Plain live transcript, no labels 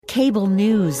Cable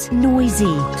news,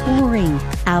 noisy, boring,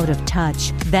 out of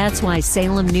touch. That's why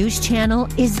Salem News Channel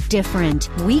is different.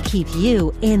 We keep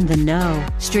you in the know.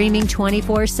 Streaming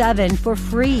 24/7 for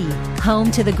free.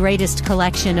 Home to the greatest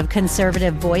collection of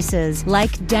conservative voices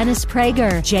like Dennis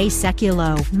Prager, Jay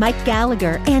Sekulow, Mike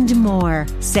Gallagher, and more.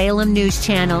 Salem News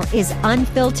Channel is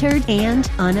unfiltered and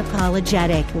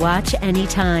unapologetic. Watch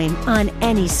anytime, on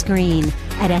any screen,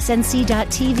 at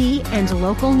snc.tv and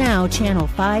Local Now Channel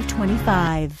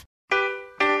 525.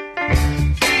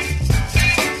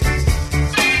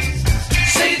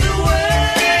 Say the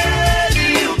word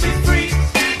and you'll be free.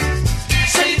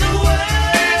 Say the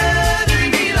word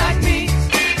and be like me.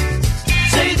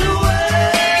 Say the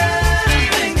word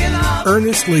and thinking of.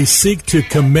 Earnestly seek to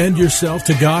commend yourself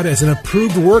to God as an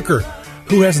approved worker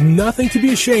who has nothing to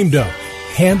be ashamed of,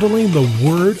 handling the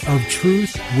word of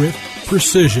truth with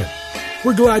precision.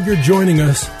 We're glad you're joining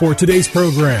us for today's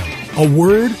program, A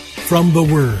Word from the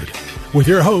Word, with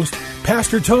your host,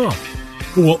 Pastor Tom,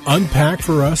 who will unpack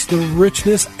for us the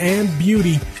richness and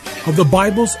beauty of the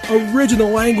Bible's original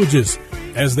languages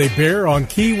as they bear on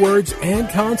key words and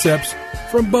concepts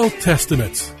from both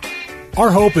Testaments. Our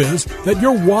hope is that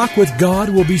your walk with God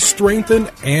will be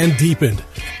strengthened and deepened,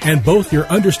 and both your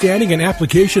understanding and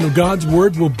application of God's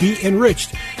Word will be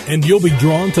enriched, and you'll be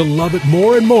drawn to love it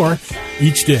more and more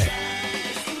each day.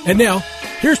 And now,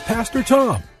 here's Pastor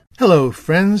Tom. Hello,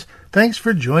 friends. Thanks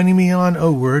for joining me on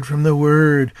A Word from the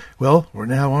Word. Well, we're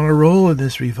now on a roll in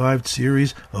this revived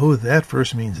series. Oh, that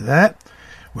first means that.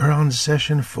 We're on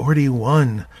session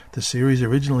 41. The series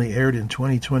originally aired in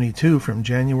 2022 from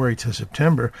January to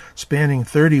September, spanning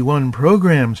 31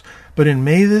 programs. But in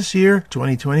May this year,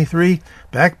 2023,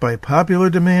 backed by popular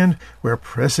demand, we're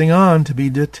pressing on to be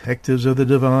detectives of the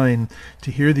divine.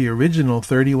 To hear the original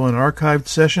 31 archived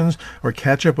sessions or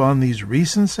catch up on these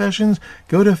recent sessions,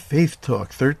 go to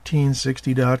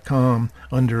faithtalk1360.com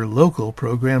under local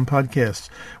program podcasts.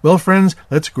 Well, friends,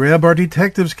 let's grab our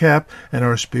detective's cap and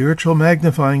our spiritual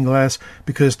magnifying glass,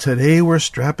 because today we're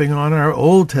strapping on our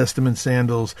Old Testament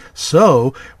sandals,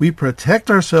 so we protect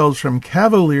ourselves from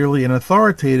cavalierly and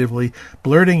authoritatively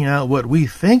blurting out what we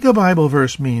think a Bible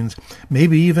verse means,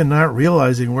 maybe even not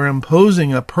realizing we're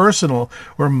imposing a personal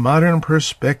or modern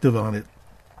perspective on it.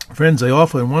 Friends, I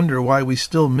often wonder why we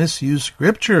still misuse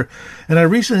Scripture, and I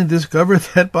recently discovered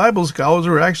that Bible scholars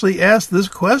were actually asked this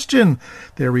question.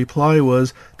 Their reply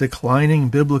was declining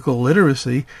biblical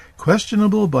literacy,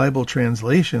 questionable Bible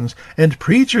translations, and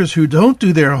preachers who don't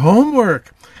do their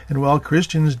homework. And while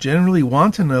Christians generally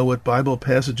want to know what Bible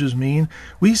passages mean,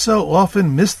 we so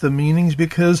often miss the meanings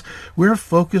because we're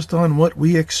focused on what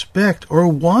we expect or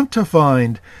want to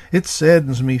find. It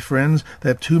saddens me, friends,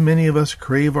 that too many of us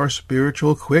crave our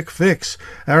spiritual quick fix,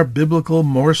 our biblical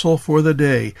morsel for the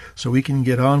day, so we can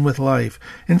get on with life,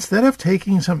 instead of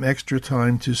taking some extra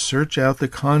time to search out the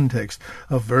context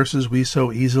of verses we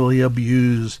so easily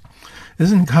abuse.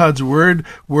 Isn't God's Word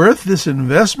worth this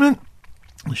investment?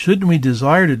 Shouldn't we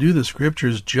desire to do the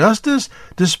Scriptures justice,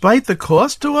 despite the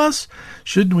cost to us?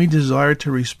 Shouldn't we desire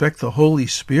to respect the Holy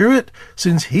Spirit,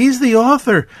 since He's the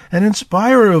author and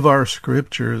inspirer of our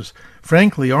Scriptures?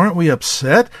 Frankly, aren't we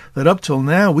upset that up till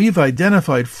now we've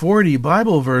identified 40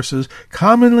 Bible verses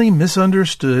commonly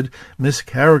misunderstood,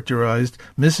 mischaracterized,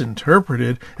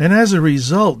 misinterpreted, and as a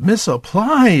result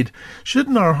misapplied?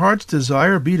 Shouldn't our heart's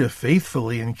desire be to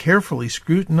faithfully and carefully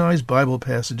scrutinize Bible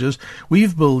passages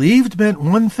we've believed meant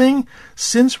one thing,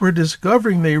 since we're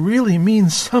discovering they really mean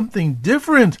something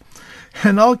different?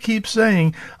 And I'll keep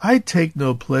saying, I take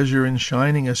no pleasure in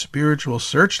shining a spiritual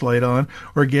searchlight on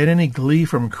or get any glee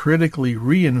from critically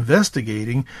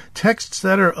reinvestigating texts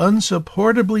that are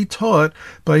unsupportably taught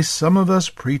by some of us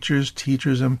preachers,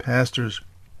 teachers, and pastors.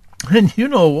 And you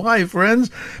know why,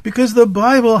 friends? Because the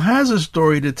Bible has a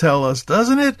story to tell us,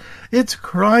 doesn't it? It's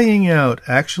crying out.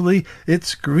 Actually, it's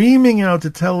screaming out to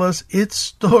tell us its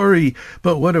story.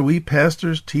 But what do we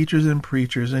pastors, teachers, and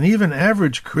preachers, and even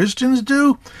average Christians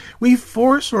do? We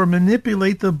force or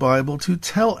manipulate the Bible to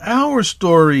tell our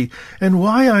story. And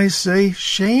why, I say,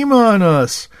 shame on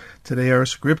us. Today our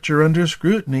scripture under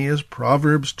scrutiny is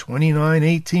Proverbs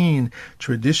 29:18,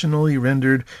 traditionally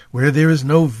rendered, "Where there is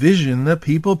no vision, the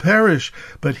people perish,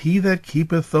 but he that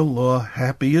keepeth the law,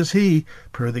 happy is he,"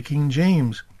 per the King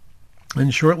James.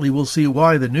 And shortly we'll see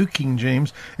why the New King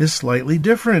James is slightly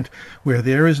different. "Where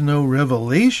there is no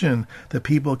revelation, the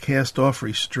people cast off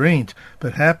restraint,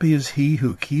 but happy is he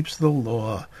who keeps the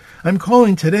law." I'm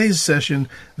calling today's session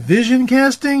Vision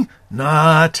Casting?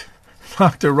 Not.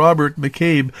 Dr. Robert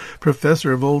McCabe,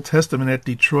 professor of Old Testament at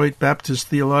Detroit Baptist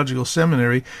Theological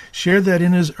Seminary, shared that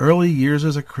in his early years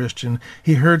as a Christian,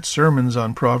 he heard sermons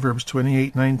on Proverbs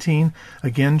 28:19,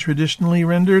 again traditionally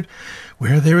rendered,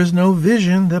 "Where there is no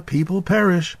vision, the people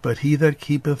perish, but he that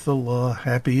keepeth the law,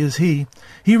 happy is he."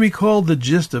 He recalled the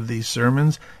gist of these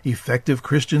sermons. Effective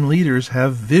Christian leaders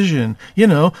have vision,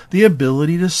 the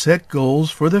ability to set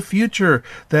goals for the future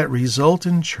that result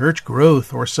in church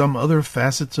growth or some other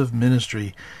facets of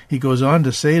ministry. He goes on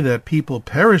to say that people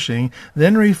perishing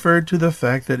then referred to the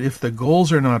fact that if the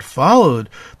goals are not followed,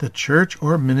 the church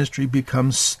or ministry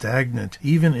becomes stagnant,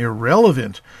 even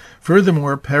irrelevant.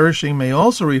 Furthermore, perishing may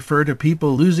also refer to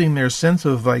people losing their sense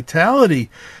of vitality.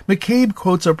 McCabe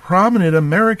quotes a prominent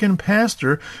American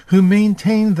pastor who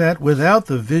maintained that without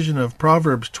the vision of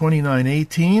Proverbs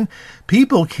 29:18,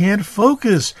 people can't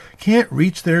focus, can't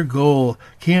reach their goal,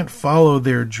 can't follow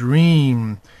their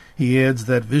dream. He adds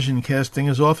that vision casting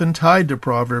is often tied to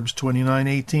Proverbs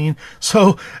 29:18,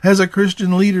 so as a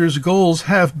Christian leader's goals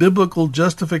have biblical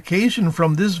justification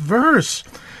from this verse.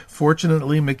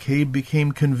 Fortunately, McCabe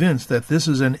became convinced that this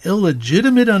is an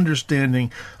illegitimate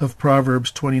understanding of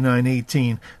Proverbs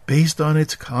 29:18 based on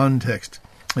its context.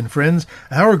 And friends,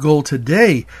 our goal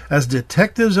today as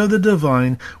detectives of the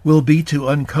divine will be to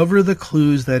uncover the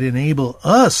clues that enable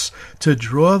us to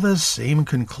draw the same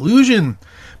conclusion.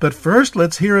 But first,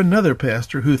 let's hear another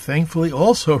pastor who thankfully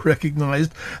also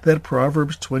recognized that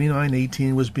Proverbs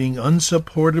 29:18 was being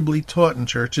unsupportably taught in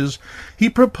churches. He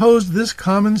proposed this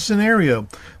common scenario.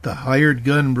 The hired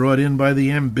gun brought in by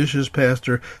the ambitious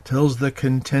pastor tells the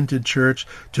contented church,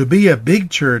 to be a big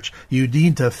church, you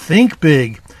need to think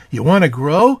big. You want to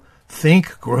grow?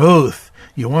 Think growth.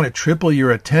 You want to triple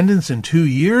your attendance in 2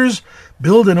 years?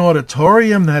 Build an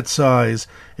auditorium that size.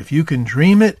 If you can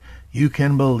dream it, you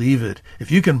can believe it. If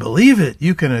you can believe it,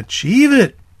 you can achieve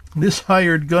it. This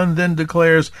hired gun then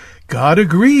declares, God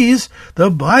agrees. The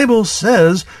Bible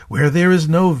says, where there is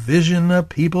no vision, the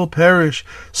people perish.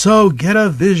 So get a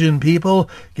vision, people.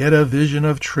 Get a vision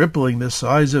of tripling the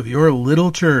size of your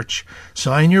little church.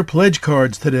 Sign your pledge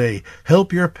cards today.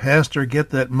 Help your pastor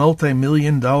get that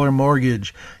multi-million-dollar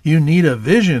mortgage. You need a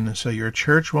vision so your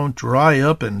church won't dry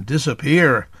up and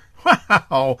disappear.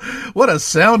 Wow, what a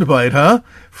soundbite, huh?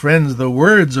 Friends, the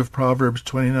words of Proverbs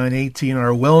 29:18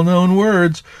 are well-known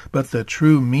words, but the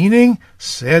true meaning,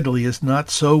 sadly, is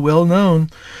not so well-known.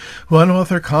 One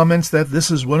author comments that this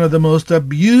is one of the most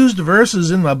abused verses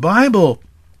in the Bible,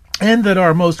 and that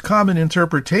our most common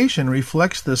interpretation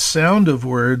reflects the sound of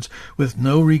words with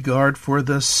no regard for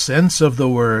the sense of the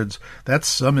words. That's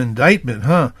some indictment,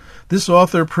 huh? This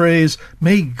author prays,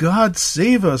 may God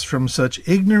save us from such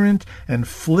ignorant and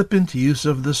flippant use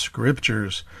of the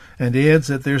Scriptures, and adds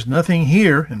that there's nothing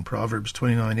here, in Proverbs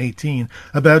 29:18,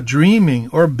 about dreaming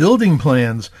or building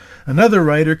plans. Another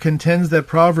writer contends that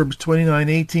Proverbs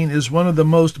 29:18 is one of the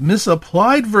most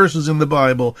misapplied verses in the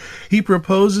Bible. He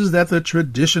proposes that the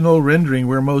traditional rendering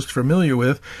we're most familiar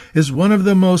with is one of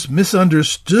the most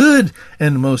misunderstood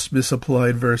and most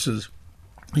misapplied verses.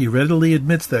 He readily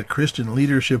admits that Christian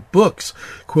leadership books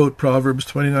quote Proverbs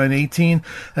 29:18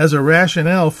 as a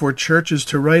rationale for churches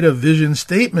to write a vision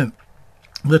statement.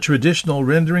 The traditional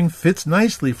rendering fits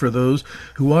nicely for those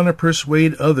who want to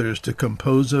persuade others to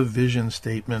compose a vision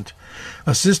statement.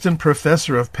 Assistant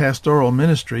Professor of Pastoral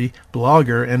Ministry,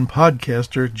 blogger, and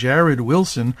podcaster Jared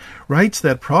Wilson writes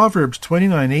that Proverbs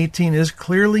 29:18 is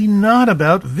clearly not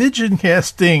about vision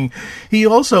casting. He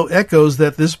also echoes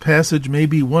that this passage may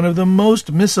be one of the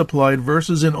most misapplied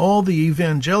verses in all the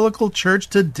evangelical church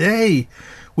today.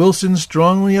 Wilson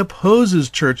strongly opposes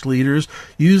church leaders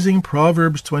using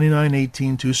Proverbs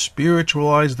 29:18 to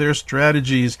spiritualize their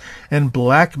strategies and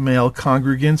blackmail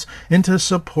congregants into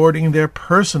supporting their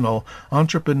personal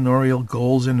entrepreneurial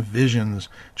goals and visions.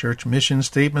 Church mission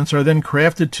statements are then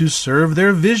crafted to serve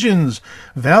their visions.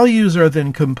 Values are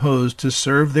then composed to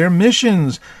serve their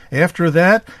missions. After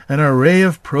that, an array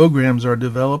of programs are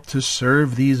developed to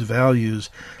serve these values.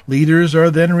 Leaders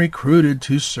are then recruited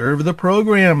to serve the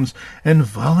programs, and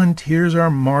volunteers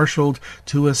are marshaled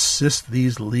to assist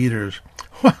these leaders.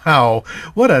 Wow,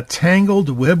 what a tangled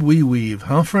web we weave,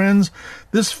 huh, friends?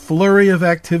 This flurry of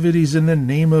activities in the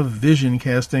name of vision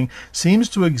casting seems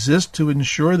to exist to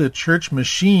ensure the church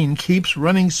machine keeps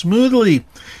running smoothly.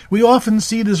 We often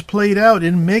see this played out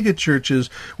in megachurches,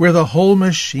 where the whole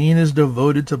machine is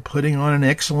devoted to putting on an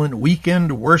excellent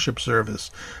weekend worship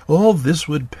service. All this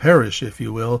would perish, if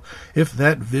you will, if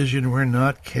that vision were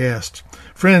not cast.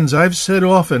 Friends, I've said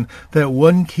often that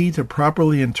one key to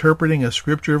properly interpreting a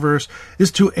scripture verse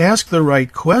is to ask the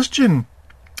right question.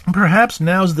 Perhaps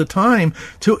now's the time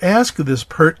to ask this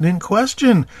pertinent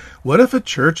question. What if a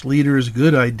church leader's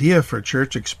good idea for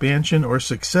church expansion or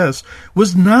success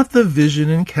was not the vision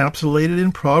encapsulated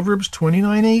in Proverbs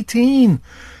 29:18?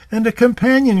 And a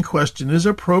companion question is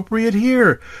appropriate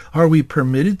here. Are we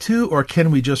permitted to, or can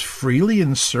we just freely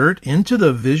insert into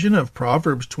the vision of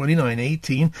Proverbs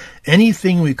 29:18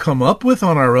 anything we come up with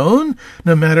on our own,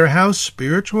 no matter how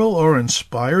spiritual or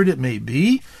inspired it may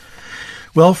be?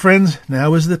 Well, friends,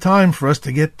 now is the time for us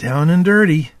to get down and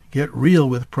dirty, get real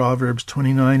with Proverbs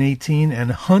 29:18,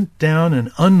 and hunt down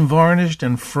an unvarnished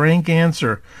and frank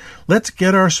answer. Let's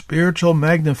get our spiritual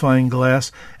magnifying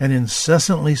glass and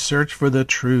incessantly search for the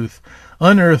truth.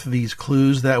 Unearth these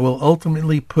clues that will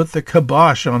ultimately put the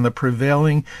kibosh on the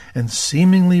prevailing and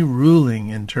seemingly ruling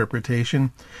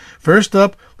interpretation. First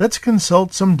up, let's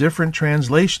consult some different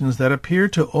translations that appear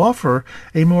to offer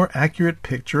a more accurate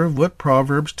picture of what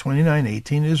Proverbs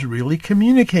 29:18 is really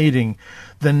communicating.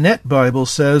 The Net Bible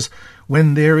says,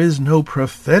 "When there is no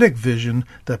prophetic vision,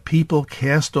 the people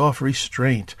cast off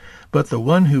restraint. But the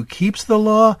one who keeps the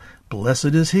law,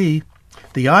 blessed is he."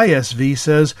 The ISV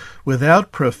says,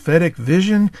 "Without prophetic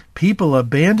vision, people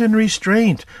abandon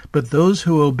restraint, but those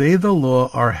who obey the law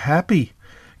are happy."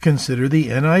 Consider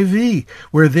the NIV,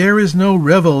 "Where there is no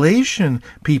revelation,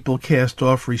 people cast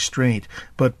off restraint,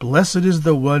 but blessed is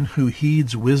the one who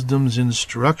heeds wisdom's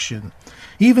instruction."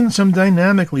 Even some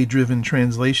dynamically driven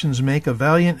translations make a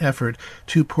valiant effort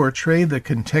to portray the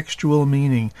contextual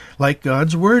meaning, like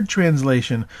God's Word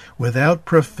translation, "Without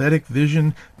prophetic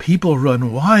vision, people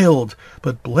run wild,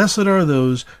 but blessed are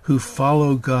those who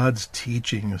follow God's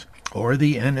teachings." Or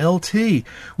the NLT,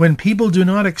 "When people do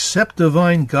not accept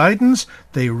divine guidance,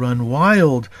 they run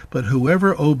wild, but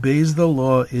whoever obeys the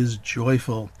law is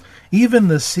joyful." Even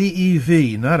the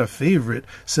CEV, not a favorite,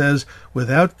 says,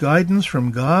 "Without guidance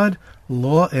from God,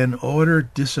 law and order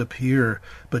disappear,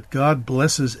 but God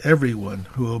blesses everyone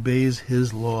who obeys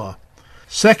his law."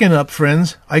 Second up,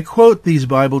 friends, I quote these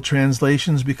Bible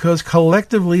translations because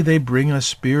collectively they bring a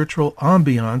spiritual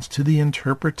ambiance to the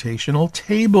interpretational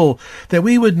table that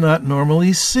we would not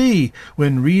normally see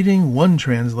when reading one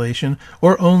translation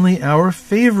or only our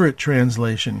favorite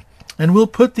translation. And we'll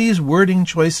put these wording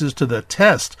choices to the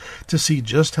test to see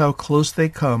just how close they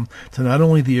come to not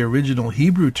only the original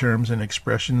Hebrew terms and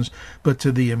expressions, but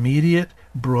to the immediate,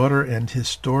 broader, and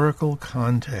historical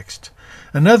context.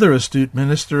 Another astute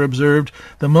minister observed,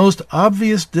 "The most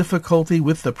obvious difficulty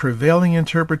with the prevailing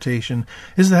interpretation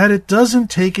is that it doesn't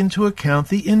take into account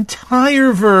the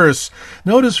entire verse."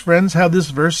 Notice, friends, how this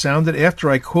verse sounded after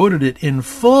I quoted it in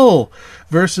full,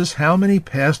 versus how many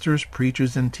pastors,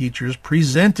 preachers, and teachers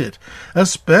present it,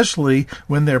 especially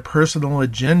when their personal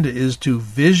agenda is to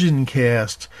vision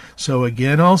cast. So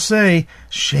again, I'll say,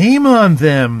 shame on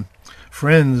them.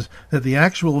 Friends, that the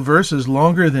actual verse is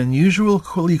longer than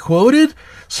usually quoted?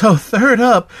 So third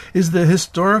up is the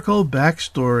historical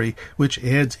backstory, which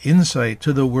adds insight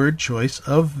to the word choice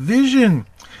of vision.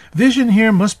 Vision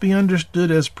here must be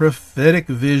understood as prophetic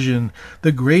vision.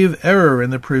 The grave error in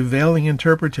the prevailing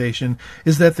interpretation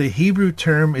is that the Hebrew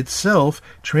term itself,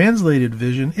 translated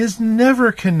vision, is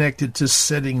never connected to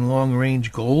setting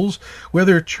long-range goals,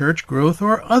 whether church growth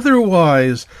or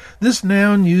otherwise. This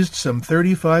noun, used some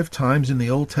 35 times in the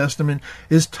Old Testament,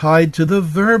 is tied to the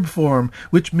verb form,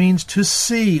 which means to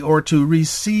see or to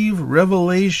receive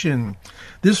revelation.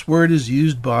 This word is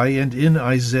used by and in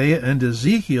Isaiah and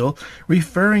Ezekiel,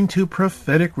 referring to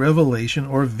prophetic revelation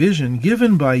or vision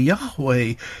given by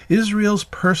Yahweh, Israel's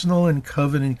personal and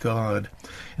covenant God.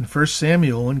 In 1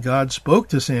 Samuel, when God spoke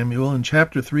to Samuel in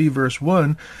chapter 3, verse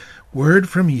 1, word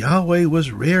from Yahweh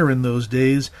was rare in those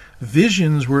days.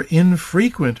 Visions were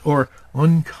infrequent or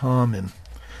uncommon.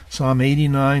 Psalm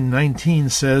 89:19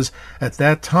 says, "At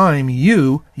that time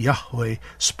you, Yahweh,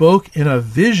 spoke in a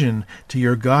vision to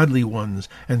your godly ones,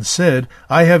 and said,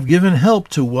 I have given help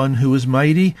to one who is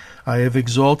mighty. I have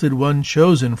exalted one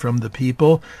chosen from the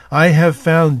people. I have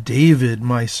found David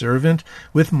my servant.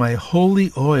 With my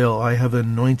holy oil I have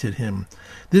anointed him."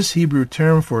 This Hebrew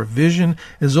term for vision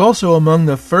is also among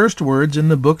the first words in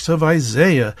the books of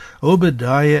Isaiah,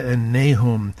 Obadiah, and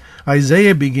Nahum.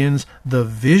 Isaiah begins, "the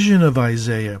vision of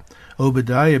Isaiah."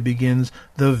 Obadiah begins,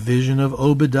 "the vision of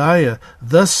Obadiah.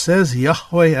 Thus says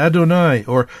Yahweh Adonai,"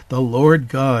 or the Lord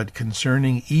God,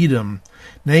 concerning Edom.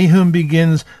 Nahum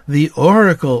begins, "the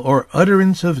oracle or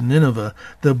utterance of Nineveh,"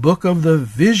 the book of the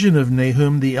vision of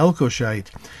Nahum the Elkoshite.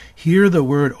 Here the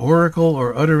word oracle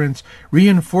or utterance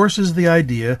reinforces the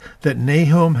idea that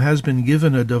Nahum has been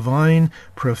given a divine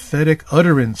prophetic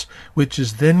utterance, which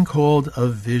is then called a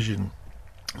vision.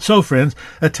 So, friends,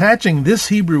 attaching this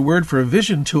Hebrew word for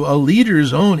vision to a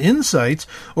leader's own insights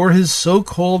or his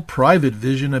so-called private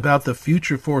vision about the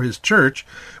future for his church,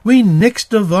 we nix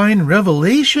divine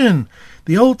revelation.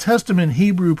 The Old Testament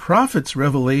Hebrew prophets'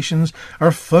 revelations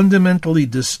are fundamentally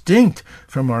distinct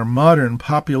from our modern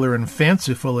popular and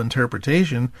fanciful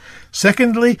interpretation.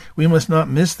 Secondly, we must not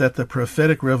miss that the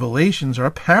prophetic revelations are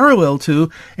parallel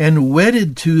to and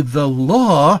wedded to the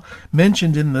law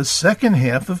mentioned in the second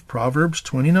half of Proverbs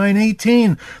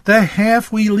 29:18, the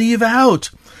half we leave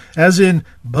out, as in,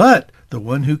 but the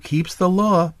one who keeps the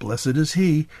law, blessed is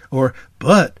he, or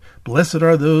but blessed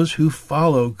are those who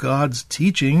follow God's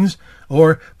teachings,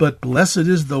 or but blessed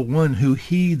is the one who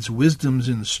heeds wisdom's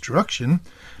instruction.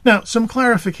 Now, some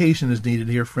clarification is needed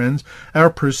here, friends. Our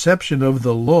perception of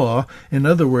the law, in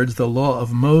other words, the law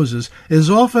of Moses, is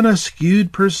often a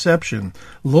skewed perception.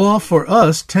 Law for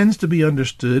us tends to be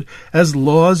understood as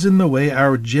laws in the way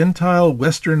our Gentile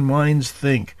Western minds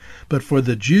think. But for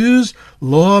the Jews,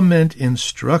 law meant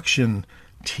instruction,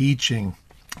 teaching.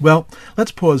 Well,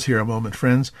 let's pause here a moment,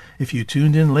 friends. If you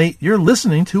tuned in late, you're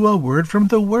listening to A Word from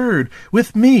the Word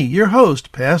with me, your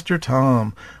host, Pastor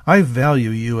Tom. I value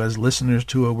you as listeners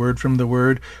to A Word from the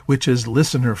Word, which is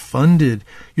listener-funded.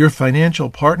 Your financial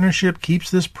partnership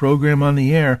keeps this program on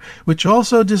the air, which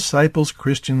also disciples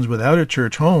Christians without a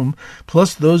church home,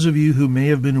 plus those of you who may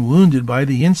have been wounded by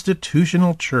the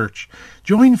institutional church.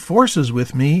 Join forces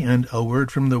with me and A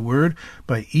Word from the Word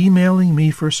by emailing me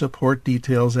for support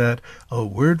details at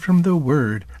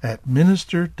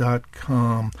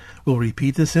awordfromtheword@minister.com. We'll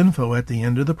repeat this info at the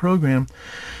end of the program.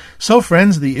 So,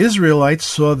 friends, the Israelites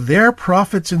saw their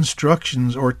prophets'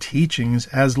 instructions or teachings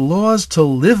as laws to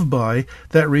live by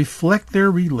that reflect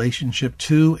their relationship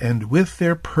to and with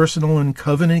their personal and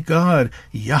covenant God,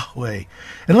 Yahweh.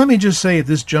 And let me just say at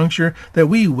this juncture that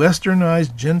we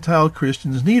westernized Gentile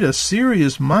Christians need a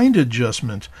serious mind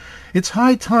adjustment. It's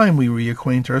high time we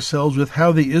reacquaint ourselves with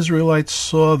how the Israelites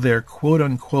saw their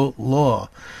quote-unquote law.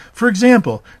 For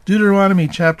example, Deuteronomy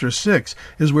chapter 6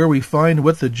 is where we find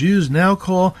what the Jews now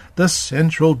call the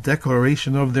central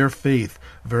declaration of their faith.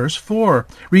 Verse 4,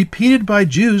 repeated by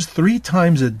Jews 3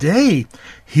 times a day,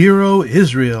 Hear, O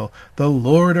Israel, the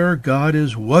Lord our God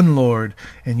is one Lord,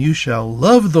 and you shall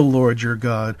love the Lord your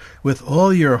God with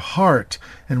all your heart,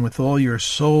 and with all your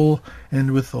soul,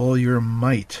 and with all your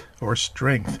might or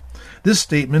strength. This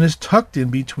statement is tucked in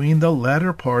between the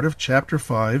latter part of chapter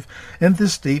 5 and the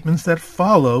statements that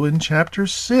follow in chapter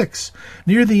 6.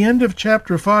 Near the end of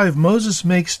chapter 5, Moses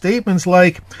makes statements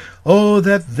like, Oh,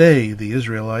 that they, the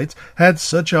Israelites, had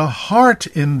such a heart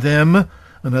in them,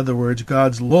 in other words,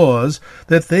 God's laws,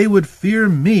 that they would fear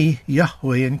me,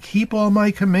 Yahweh, and keep all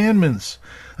my commandments.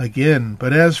 Again,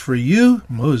 but as for you,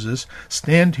 Moses,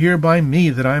 stand here by me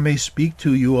that I may speak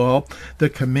to you all the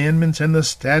commandments and the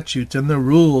statutes and the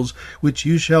rules which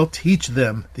you shall teach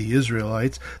them, the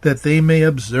Israelites, that they may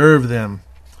observe them.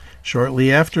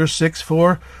 Shortly after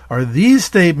 6:4 are these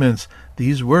statements,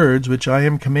 These words which I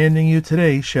am commanding you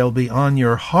today shall be on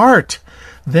your heart.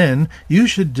 Then you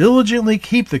should diligently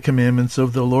keep the commandments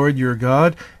of the Lord your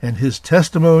God, and his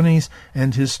testimonies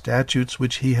and his statutes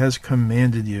which he has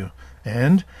commanded you.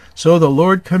 And so the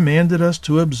Lord commanded us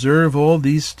to observe all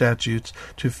these statutes,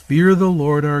 to fear the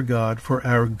Lord our God for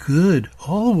our good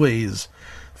always.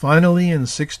 Finally, in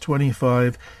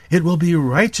 6:25, it will be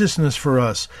righteousness for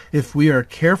us if we are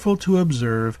careful to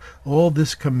observe all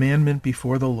this commandment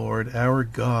before the Lord our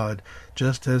God,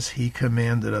 just as he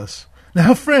commanded us.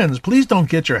 Now, friends, please don't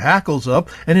get your hackles up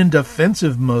and in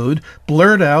defensive mode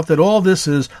blurt out that all this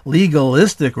is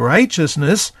legalistic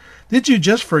righteousness. Did you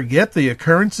just forget the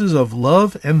occurrences of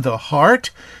love and the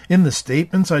heart in the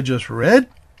statements I just read?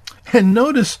 And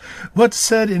notice what's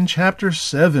said in chapter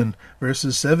 7,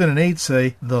 verses 7 and 8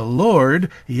 say, The Lord,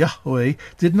 Yahweh,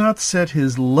 did not set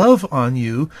his love on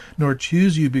you, nor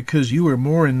choose you because you were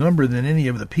more in number than any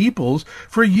of the peoples,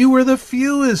 for you were the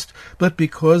fewest, but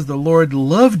because the Lord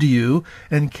loved you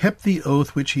and kept the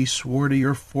oath which he swore to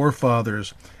your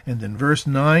forefathers. And in verse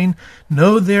 9,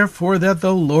 Know therefore that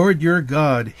the Lord your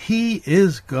God, he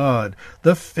is God,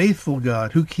 the faithful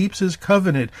God, who keeps his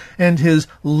covenant and his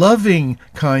loving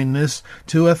kindness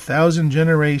to 1,000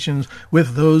 generations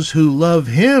with those who love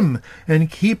him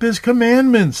and keep his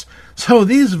commandments. So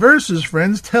these verses,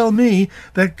 friends, tell me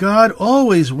that God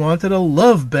always wanted a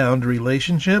love-bound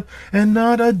relationship and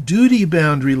not a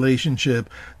duty-bound relationship.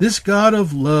 This God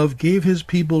of love gave his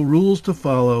people rules to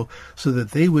follow so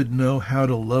that they would know how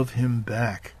to love him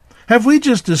back. Have we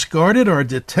just discarded our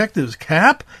detective's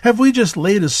cap? Have we just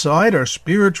laid aside our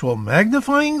spiritual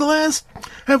magnifying glass?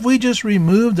 Have we just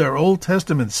removed our Old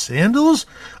Testament sandals?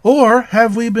 Or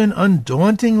have we been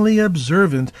undauntingly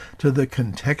observant to the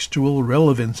contextual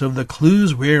relevance of the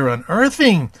clues we're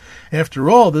unearthing? After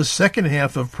all, the second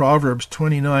half of Proverbs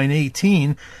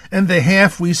 29:18, and the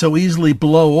half we so easily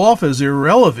blow off as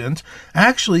irrelevant,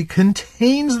 actually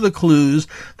contains the clues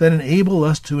that enable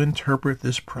us to interpret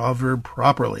this proverb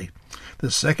properly. The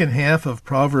second half of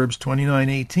Proverbs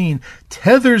 29:18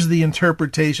 tethers the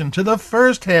interpretation to the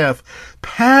first half,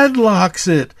 padlocks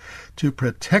it, to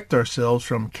protect ourselves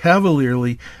from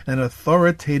cavalierly and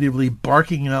authoritatively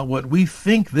barking out what we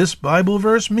think this Bible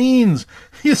verse means.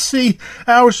 You see,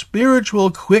 our spiritual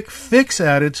quick fix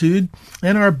attitude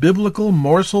and our biblical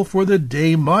morsel for the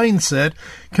day mindset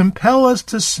compel us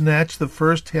to snatch the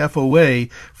first half away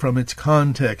from its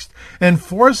context and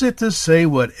force it to say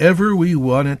whatever we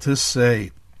want it to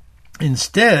say,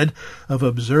 instead of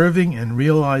observing and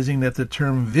realizing that the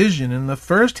term vision in the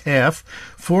first half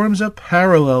forms a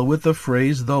parallel with the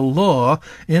phrase the law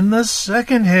in the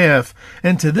second half.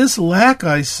 And to this lack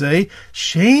I say,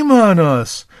 shame on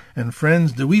us. And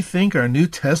friends, do we think our New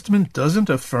Testament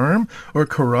doesn't affirm or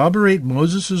corroborate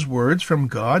Moses' words from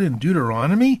God in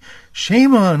Deuteronomy?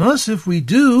 Shame on us if we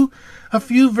do. A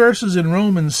few verses in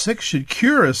Romans 6 should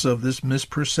cure us of this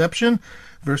misperception.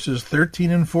 Verses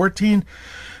 13 and 14,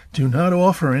 do not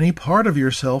offer any part of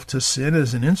yourself to sin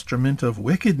as an instrument of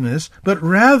wickedness, but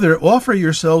rather offer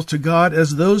yourselves to God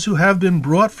as those who have been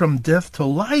brought from death to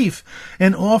life,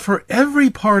 and offer every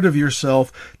part of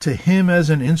yourself to him as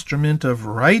an instrument of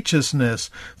righteousness.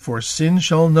 For sin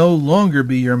shall no longer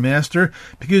be your master,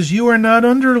 because you are not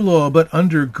under law, but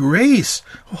under grace.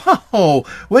 Whoa,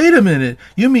 wait a minute.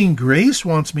 You mean grace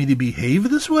wants me to behave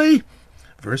this way?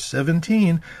 Verse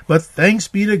 17, but thanks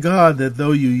be to God that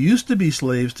though you used to be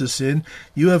slaves to sin,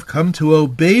 you have come to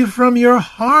obey from your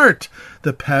heart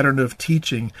the pattern of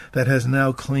teaching that has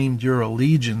now claimed your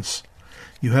allegiance.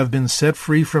 You have been set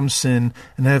free from sin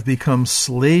and have become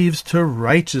slaves to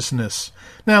righteousness.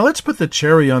 Now let's put the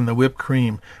cherry on the whipped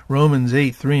cream. Romans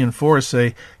 8:3 and 4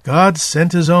 say, God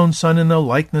sent his own Son in the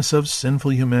likeness of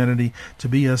sinful humanity to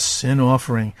be a sin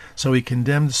offering. So he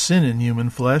condemned sin in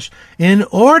human flesh in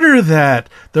order that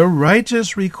the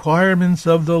righteous requirements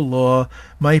of the law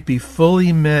might be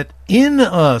fully met in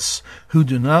us who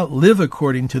do not live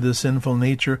according to the sinful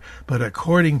nature, but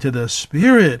according to the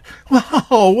Spirit.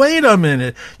 Whoa, wait a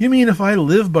minute. You mean if I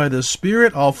live by the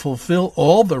Spirit, I'll fulfill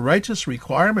all the righteous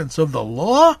requirements of the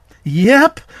law?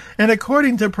 Yep, and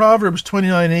according to Proverbs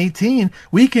 29:18,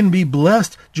 we can be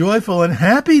blessed, joyful, and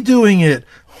happy doing it.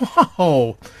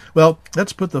 Whoa! Well,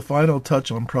 let's put the final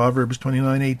touch on Proverbs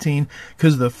 29:18,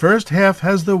 because the first half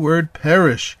has the word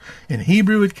perish. In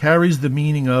Hebrew, it carries the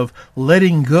meaning of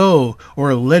letting go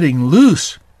or letting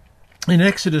loose. In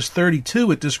Exodus 32,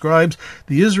 it describes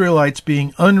the Israelites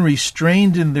being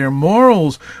unrestrained in their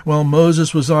morals while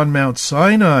Moses was on Mount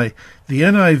Sinai. The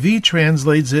NIV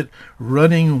translates it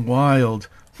running wild.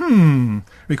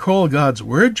 Recall God's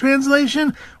Word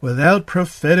translation? Without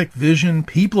prophetic vision,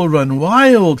 people run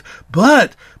wild,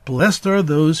 but blessed are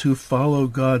those who follow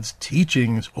God's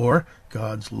teachings or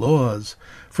God's laws.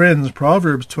 Friends,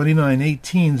 Proverbs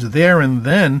 29:18's there and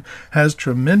then has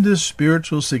tremendous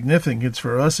spiritual significance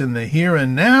for us in the here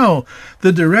and now.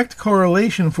 The direct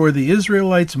correlation for the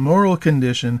Israelites' moral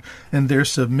condition and their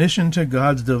submission to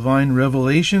God's divine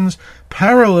revelations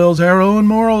parallels our own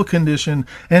moral condition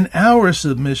and our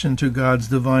submission to God's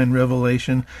divine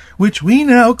revelation, which we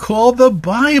now call the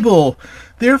Bible.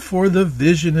 Therefore, the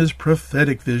vision is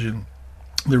prophetic vision,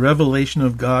 the revelation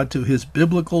of God to his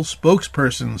biblical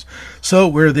spokespersons. So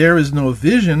where there is no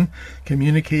vision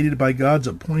communicated by God's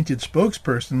appointed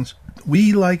spokespersons,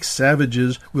 we like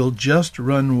savages will just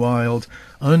run wild,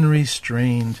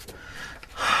 unrestrained.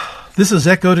 This is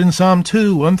echoed in Psalm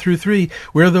 2, 1 through 3,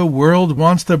 where the world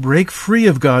wants to break free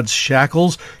of God's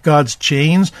shackles, God's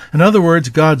chains, in other words,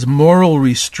 God's moral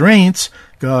restraints,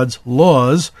 God's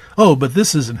laws. Oh, but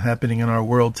this isn't happening in our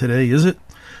world today, is it?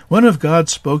 One of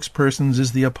God's spokespersons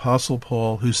is the Apostle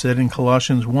Paul, who said in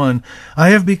Colossians 1, I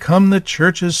have become the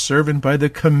church's servant by the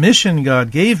commission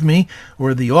God gave me,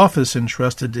 or the office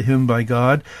entrusted to him by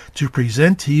God, to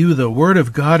present to you the word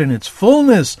of God in its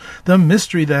fullness, the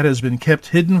mystery that has been kept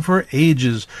hidden for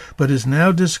ages, but is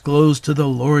now disclosed to the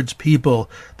Lord's people.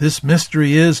 This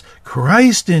mystery is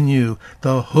Christ in you,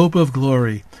 the hope of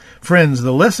glory. Friends,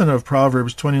 the lesson of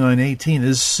Proverbs 29:18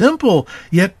 is simple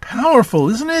yet powerful,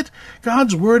 isn't it?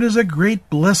 God's word is a great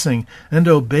blessing, and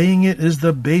obeying it is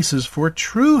the basis for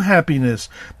true happiness.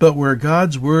 But where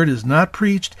God's word is not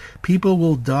preached, people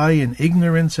will die in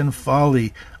ignorance and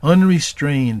folly,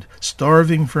 unrestrained,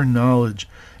 starving for knowledge.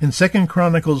 In 2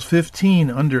 Chronicles 15,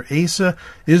 under Asa,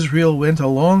 Israel went a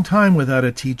long time without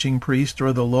a teaching priest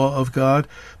or the law of God,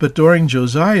 but during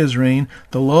Josiah's reign,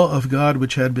 the law of God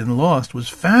which had been lost was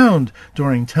found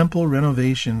during temple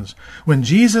renovations. When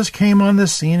Jesus came on the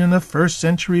scene in the first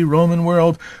century Roman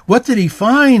world, what did he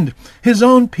find? His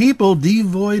own people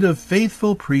devoid of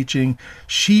faithful preaching,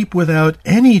 sheep without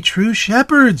any true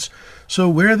shepherds. So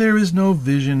where there is no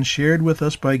vision shared with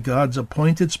us by God's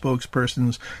appointed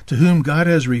spokespersons to whom God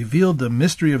has revealed the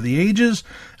mystery of the ages,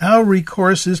 our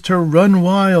recourse is to run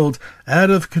wild, out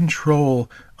of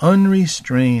control,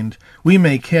 unrestrained. We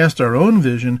may cast our own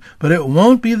vision, but it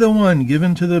won't be the one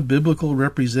given to the biblical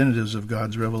representatives of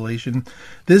God's revelation.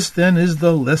 This then is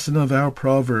the lesson of our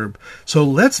proverb. So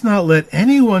let's not let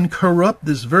anyone corrupt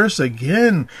this verse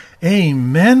again.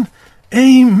 Amen.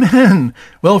 Amen.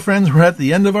 Well, friends, we're at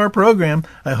the end of our program.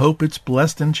 I hope it's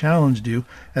blessed and challenged you.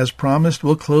 As promised,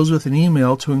 we'll close with an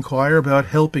email to inquire about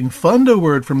helping fund a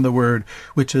word from the Word,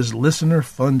 which is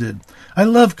listener-funded. I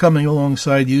love coming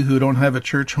alongside you who don't have a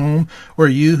church home or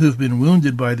you who've been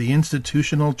wounded by the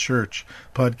institutional church.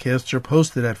 Podcasts are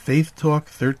posted at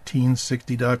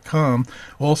faithtalk1360.com,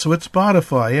 also at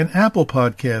Spotify and Apple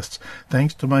Podcasts.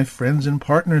 Thanks to my friends and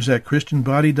partners at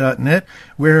christianbody.net,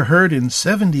 we're heard in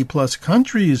 70-plus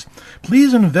countries.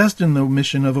 Please invest in the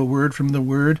mission of A Word from the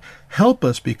Word. Help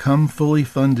us become fully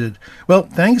funded. Well,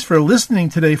 thanks for listening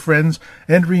today, friends,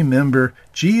 and remember,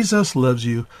 Jesus loves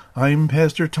you. I'm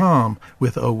Pastor Tom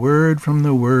with A Word from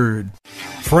the Word.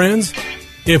 Friends,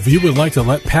 if you would like to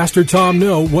let Pastor Tom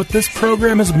know what this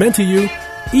program has meant to you,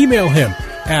 email him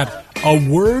at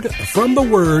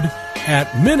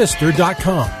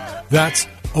awordfromtheword@minister.com. That's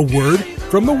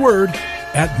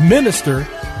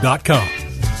awordfromtheword@minister.com.